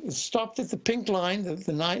rally. It stopped at the pink line, the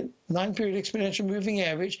 9-period exponential moving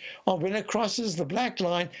average. When it crosses the black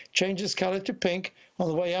line, changes color to pink. On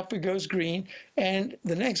the way up, it goes green. And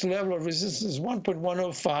the next level of resistance is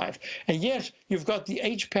 1.105. And yet, you've got the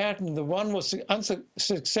H pattern. The one was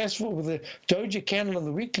unsuccessful with the doji candle on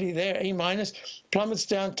the weekly there, A minus, plummets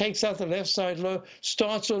down, takes out the left side low,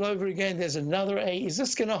 starts all over again. There's another A. Is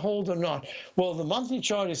this going to hold or not? Well, the monthly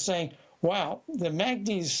chart is saying, wow, the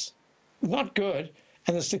MACD's not good.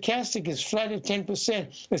 and the stochastic is flat at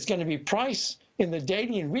 10%. It's going to be price in the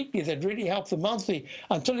daily and weekly that really help the monthly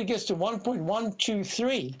until it gets to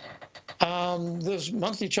 1.123. This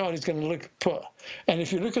monthly chart is going to look poor. And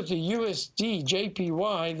if you look at the USD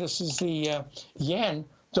JPY, this is the yen,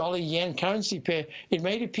 dollar-yen currency pair, it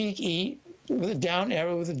made a peak E with a down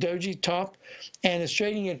arrow with a doji top, and it's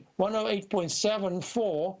trading at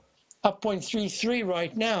 108.74, up 0.33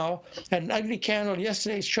 right now. Had an ugly candle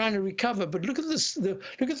yesterday. It's trying to recover, but look at this. Look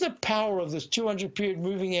at the power of this 200-period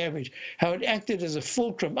moving average. How it acted as a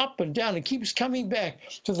fulcrum, up and down. It keeps coming back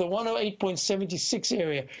to the 108.76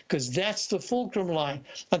 area because that's the fulcrum line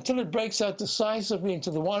until it breaks out decisively into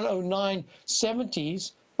the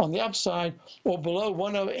 109.70s on the upside or below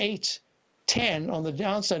 108.10 on the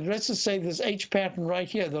downside. Let's just say this H pattern right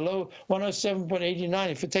here, the low 107.89.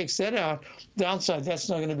 If it takes that out, downside, that's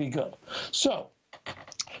not going to be good. So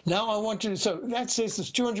now I want to, so that says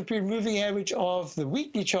this 200-period moving average of the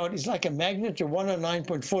weekly chart is like a magnet to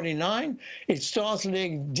 109.49. It starts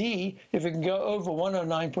leg D if it can go over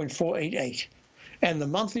 109.488. And the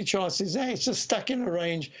monthly chart says, hey, it's just stuck in a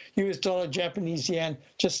range, US dollar, Japanese yen,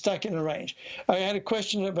 just stuck in a range. I had a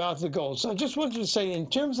question about the gold. So I just wanted to say, in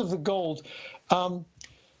terms of the gold,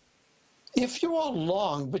 if you are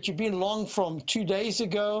long, but you've been long from 2 days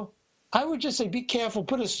ago, I would just say be careful,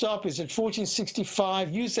 put a stop. It's at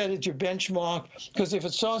 1465, use that as your benchmark, because if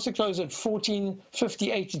it starts to close at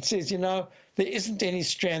 1458, it says, you know, there isn't any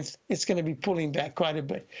strength. It's going to be pulling back quite a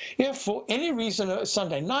bit. If for any reason,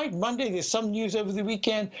 Sunday night, Monday, there's some news over the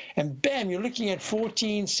weekend, and bam, you're looking at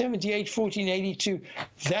 1478, 1482.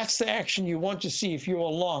 That's the action you want to see if you're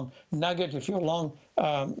long nugget, if you're long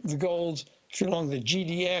the gold, if you're long the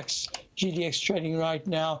GDX trading right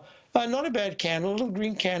now. Not a bad candle, a little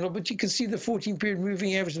green candle, but you can see the 14-period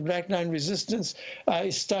moving average, the black line resistance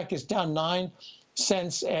is stuck. It's down 9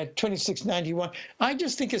 cents at 26.91. I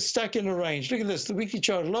just think it's stuck in a range. Look at this, the weekly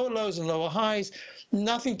chart, lower lows and lower highs,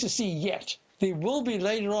 nothing to see yet. There will be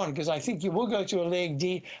later on, because I think you will go to a leg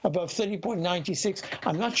D above 30.96.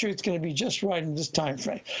 I'm not sure it's going to be just right in this time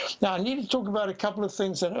frame. Now, I need to talk about a couple of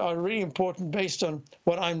things that are really important based on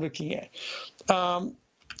what I'm looking at.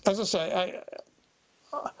 As I say,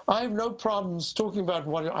 I have no problems talking about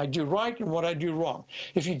what I do right and what I do wrong.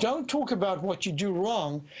 If you don't talk about what you do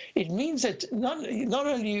wrong, it means that not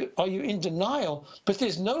only are you in denial, but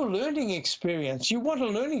there's no learning experience. You want a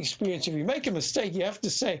learning experience. If you make a mistake, you have to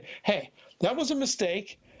say, hey, that was a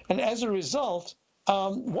mistake, and as a result,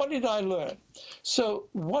 what did I learn? So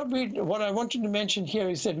what I wanted to mention here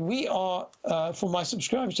is that we are, for my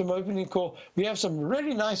subscribers to my opening call, we have some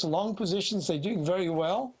really nice long positions. They're doing very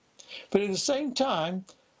well. But at the same time,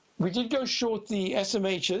 we did go short the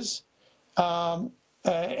SMHs I'll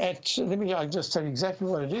just tell you exactly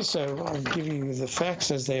what it is, so I'm giving you the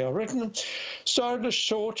facts as they are written. Started a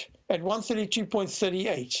short at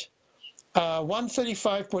 132.38,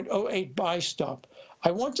 135.08 buy stop.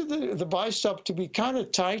 I wanted the buy stop to be kind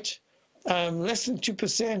of tight, less than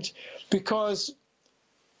 2%, because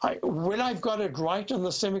when I've got it right on the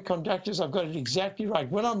semiconductors, I've got it exactly right.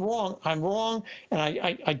 When I'm wrong, and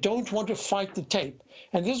I don't want to fight the tape.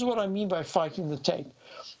 And this is what I mean by fighting the tape.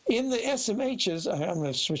 In the SMHs, I'm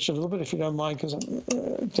going to switch a little bit if you don't mind, because I'm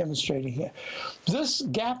demonstrating here. This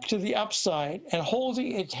gap to the upside and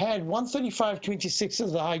holding, it had 135.26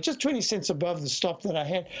 as the high, just 20 cents above the stop that I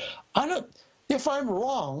had. If I'm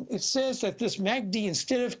wrong, it says that this MACD,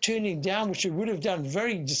 instead of turning down, which it would have done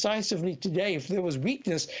very decisively today if there was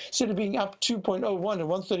weakness, instead of being up 2.01 to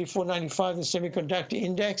 134.95 in the semiconductor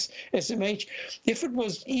index, SMH, if it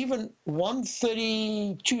was even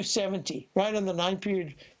 132.70, right on the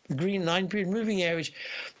 9-period, green 9-period moving average,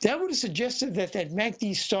 that would have suggested that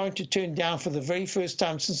MACD is starting to turn down for the very first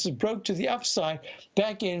time since it broke to the upside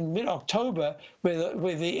back in mid-October, where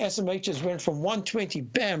the SMHs went from 120,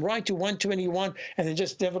 bam, right to 121, and then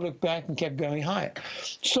just never looked back and kept going higher.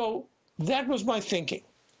 So that was my thinking.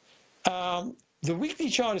 The weekly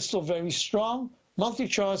chart is still very strong. Monthly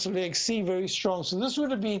charts, leg C, very strong. So this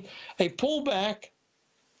would have been a pullback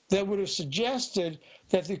that would have suggested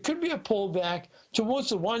that there could be a pullback towards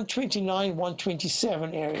the 129,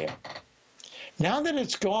 127 area. Now that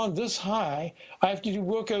it's gone this high, I have to do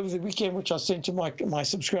work over the weekend, which I'll send to my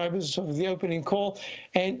subscribers over the opening call,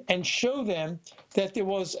 and show them that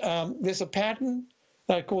there's a pattern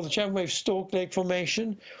that I call the Chapman wave stalk leg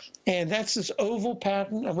formation, and that's this oval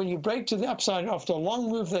pattern. And when you break to the upside after a long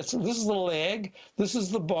move, this is the leg, this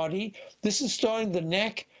is the body, this is starting the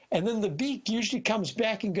neck, and then the beak usually comes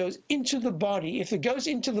back and goes into the body. If it goes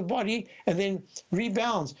into the body and then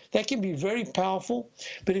rebounds, that can be very powerful.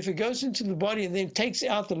 But if it goes into the body and then takes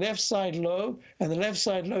out the left side low, and the left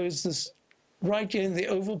side low is this right here in the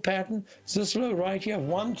oval pattern, it's this low right here,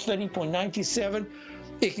 130.97,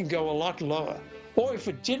 it can go a lot lower. Or if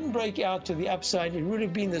it didn't break out to the upside, it would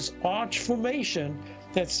have been this arch formation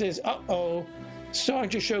that says, uh-oh, starting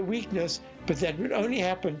to show weakness, but that would only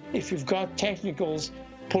happen if you've got technicals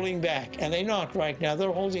pulling back. And they're not right now.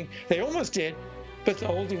 They're holding, they almost did, but they're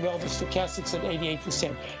holding well. The stochastics at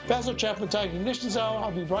 88%. Basil Chapman, Tiger Ignitions Hour.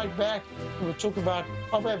 I'll be right back. We'll talk about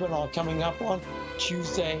our webinar coming up on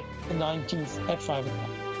Tuesday, the 19th at 5 o'clock.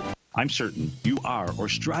 I'm certain you are or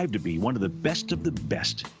strive to be one of the best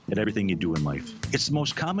at everything you do in life. It's the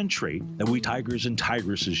most common trait that we tigers and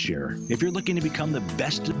tigresses share. If you're looking to become the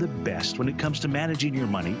best of the best when it comes to managing your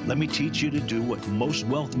money, let me teach you to do what most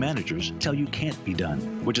wealth managers tell you can't be done,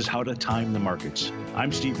 which is how to time the markets.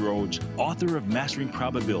 I'm Steve Rhodes, author of Mastering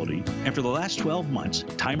Probability, and for the last 12 months,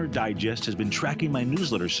 Timer Digest has been tracking my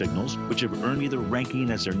newsletter signals, which have earned me the ranking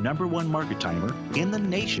as their #1 market timer in the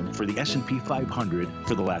nation for the S&P 500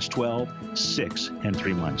 for the last 12, 6, and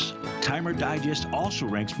 3 months. Timer Digest also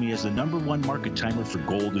ranks me as the #1 market timer for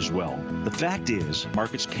gold as well. The fact is,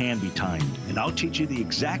 markets can be timed, and I'll teach you the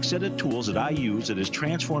exact set of tools that I use that has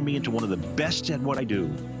transformed me into one of the best at what I do.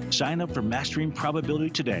 Sign up for Mastering Probability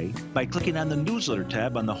today by clicking on the newsletter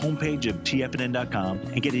tab on the homepage of TFNN.com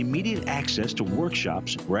and get immediate access to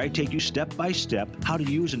workshops where I take you step by step how to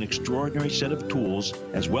use an extraordinary set of tools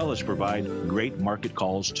as well as provide great market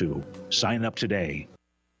calls too. Sign up today.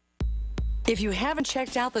 If you haven't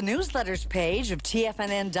checked out the newsletters page of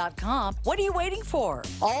TFNN.com, what are you waiting for?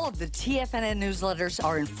 All of the TFNN newsletters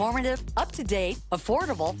are informative, up-to-date,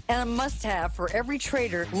 affordable, and a must-have for every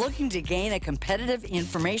trader looking to gain a competitive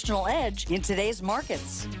informational edge in today's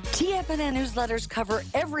markets. TFNN newsletters cover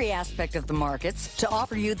every aspect of the markets to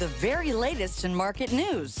offer you the very latest in market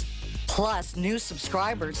news. Plus, new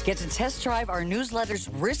subscribers get to test drive our newsletters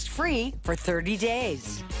risk-free for 30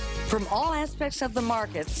 days. From all aspects of the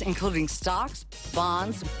markets, including stocks,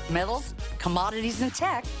 bonds, metals, commodities, and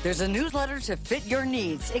tech, there's a newsletter to fit your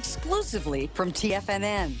needs exclusively from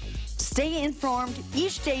TFNN. Stay informed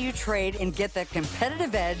each day you trade and get that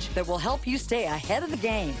competitive edge that will help you stay ahead of the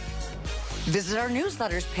game. Visit our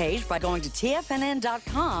newsletters page by going to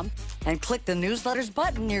TFNN.com and click the newsletters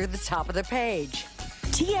button near the top of the page.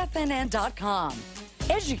 TFNN.com,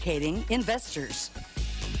 educating investors.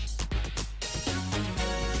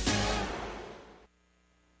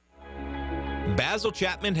 Basil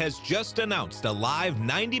Chapman has just announced a live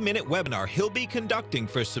 90-minute webinar he'll be conducting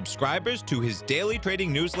for subscribers to his daily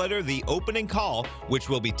trading newsletter, The Opening Call, which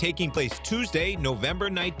will be taking place Tuesday, November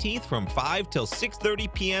 19th from 5 till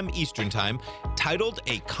 6:30 p.m. Eastern Time, titled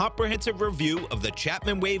A Comprehensive Review of the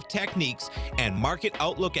Chapman Wave Techniques and Market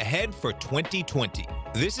Outlook Ahead for 2020.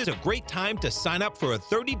 This is a great time to sign up for a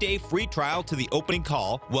 30-day free trial to The Opening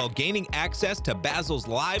Call while gaining access to Basil's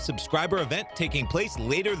live subscriber event taking place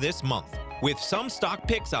later this month. With some stock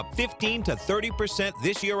picks up 15 to 30%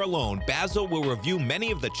 this year alone, Basil will review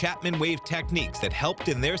many of the Chapman Wave techniques that helped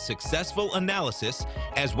in their successful analysis,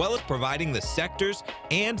 as well as providing the sectors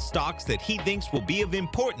and stocks that he thinks will be of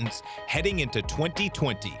importance heading into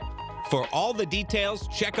 2020. For all the details,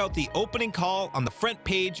 check out The Opening Call on the front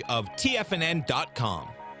page of TFNN.com.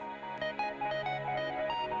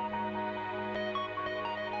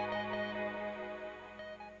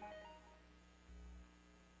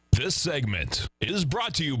 This segment is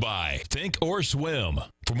brought to you by Think or Swim.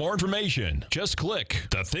 For more information, just click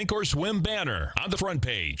the Think or Swim banner on the front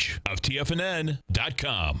page of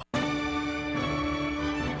TFNN.com.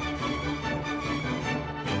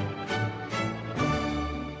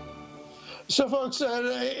 So, folks,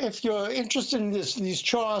 if you're interested in these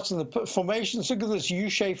charts and the formations, look at this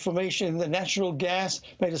U-shaped formation in the natural gas,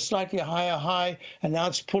 made a slightly higher high, and now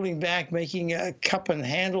it's pulling back, making a cup and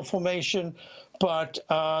handle formation. But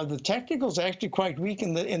the technicals are actually quite weak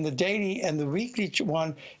in the daily, and the weekly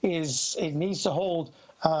one is it needs to hold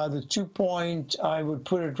the I would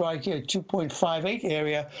put it right here, 2.58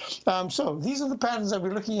 area. So these are the patterns that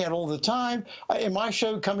we're looking at all the time. In my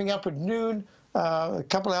show coming up at noon, a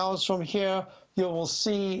couple hours from here, you will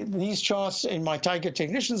see these charts in my Tiger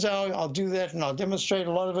Technicians Hour. I'll do that and I'll demonstrate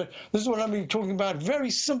a lot of it. This is what I'm going to be talking about. Very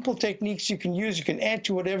simple techniques you can use. You can add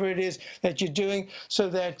to whatever it is that you're doing so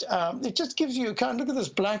that it just gives you a kind of, look at this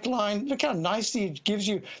black line. Look how nicely it gives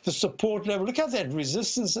you the support level. Look at that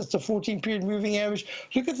resistance. That's the 14-period moving average.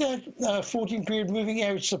 Look at that 14-period moving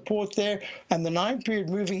average support there. And the 9-period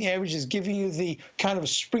moving average is giving you the kind of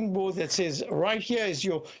springboard that says right here is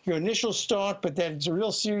your initial start, but that it's a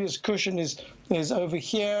real serious cushion is There's over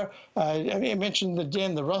here. I mentioned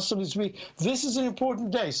the Russell is weak. This is an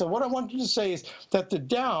important day. So what I wanted to say is that the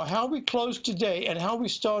Dow, how we close today and how we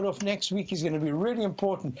start off next week is going to be really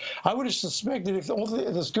important. I would have suspected if all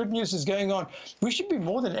this good news is going on, we should be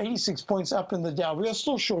more than 86 points up in the Dow. We are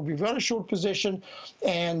still short. We've got a short position,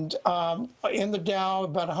 and in the Dow,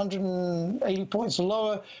 about 180 points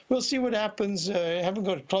lower. We'll see what happens. Haven't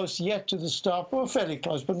got close yet to the stop. Well, fairly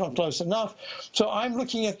close, but not close enough. So I'm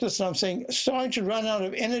looking at this and I'm saying, starting to run out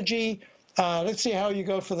of energy. Let's see how you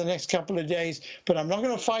go for the next couple of days. But I'm not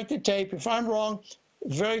going to fight the tape. If I'm wrong,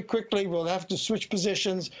 very quickly we'll have to switch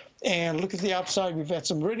positions and look at the upside. We've had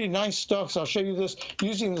some really nice stocks. I'll show you this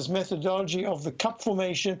using this methodology of the cup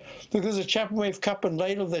formation. Look, there's a Chapman wave cup and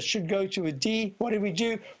ladle that should go to a D. What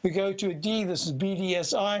do? We go to a D. This is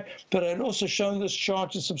BDSI. But I'd also shown this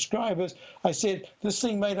chart to subscribers. I said this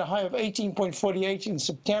thing made a high of 18.48 in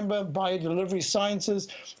September. Biodelivery Sciences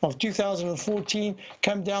of 2014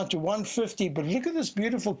 come down to 150. But look at this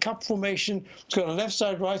beautiful cup formation. It's got a left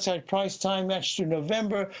side, right side price time match to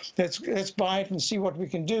November. Let's buy it and see what we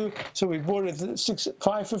can do. So we bought it at the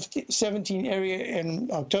 517 area in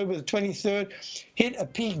October the 23rd, hit a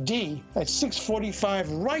peak D at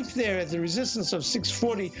 645, right there at the resistance of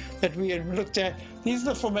 640 that we had looked at. These are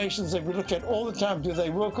the formations that we look at all the time. Do they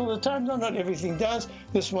work all the time? No, not everything does.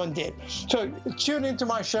 This one did. So tune into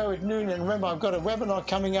my show at noon, and remember, I've got a webinar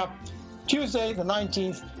coming up Tuesday the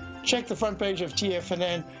 19th. Check the front page of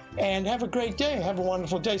TFNN and have a great day. Have a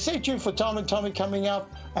wonderful day. Stay tuned for Tom and Tommy coming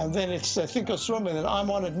up, and then it's Think or Swim, and then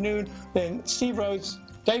I'm on at noon. Then Steve Rhodes,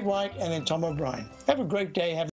 Dave White, and then Tom O'Brien. Have a great day.